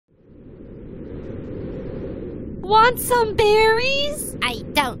want some berries? I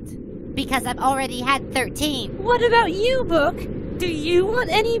don't, because I've already had 13. What about you, Book? Do you want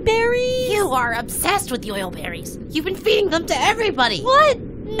any berries? You are obsessed with yoil berries. You've been feeding them to everybody. What?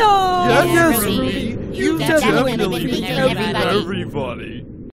 No! Yes, Ruby. Ruby. You've definitely definitely been been feeding everybody. everybody.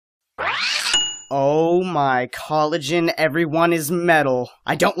 Oh my collagen, everyone is metal.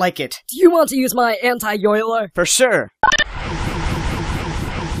 I don't like it. Do you want to use my anti-yoiler? For sure.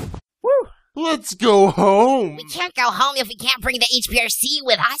 Let's go home. We can't go home if we can't bring the HPRC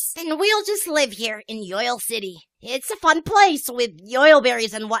with us. Then we'll just live here in Yoil City. It's a fun place with yoil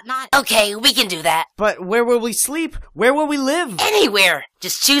berries and whatnot. Okay, we can do that. But where will we sleep? Where will we live? Anywhere.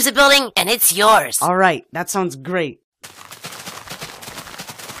 Just choose a building and it's yours. Alright, that sounds great.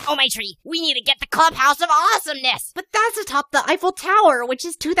 Oh, my tree, we need to get the Clubhouse of Awesomeness. But that's atop the Eiffel Tower, which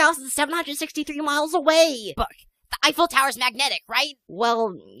is 2,763 miles away. Book, the Eiffel Tower's magnetic, right?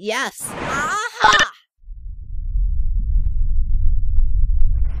 Well, yes. Aha!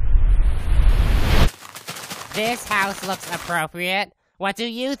 This house looks appropriate. What do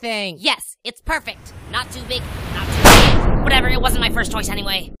you think? Yes, it's perfect. Not too big, not too big. Whatever, it wasn't my first choice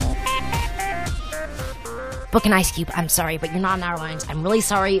anyway. Book and Ice Cube, I'm sorry, but you're not in our lines. I'm really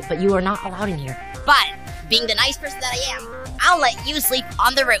sorry, but you are not allowed in here. But, being the nice person that I am, I'll let you sleep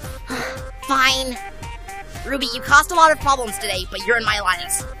on the roof. Fine. Ruby, you caused a lot of problems today, but you're in my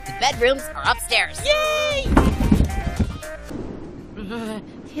lines. The bedrooms are upstairs. Yay!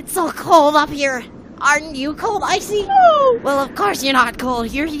 It's so cold up here. Aren't you cold, Icy? No! Well, of course you're not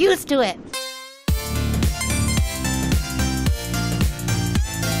cold. You're used to it.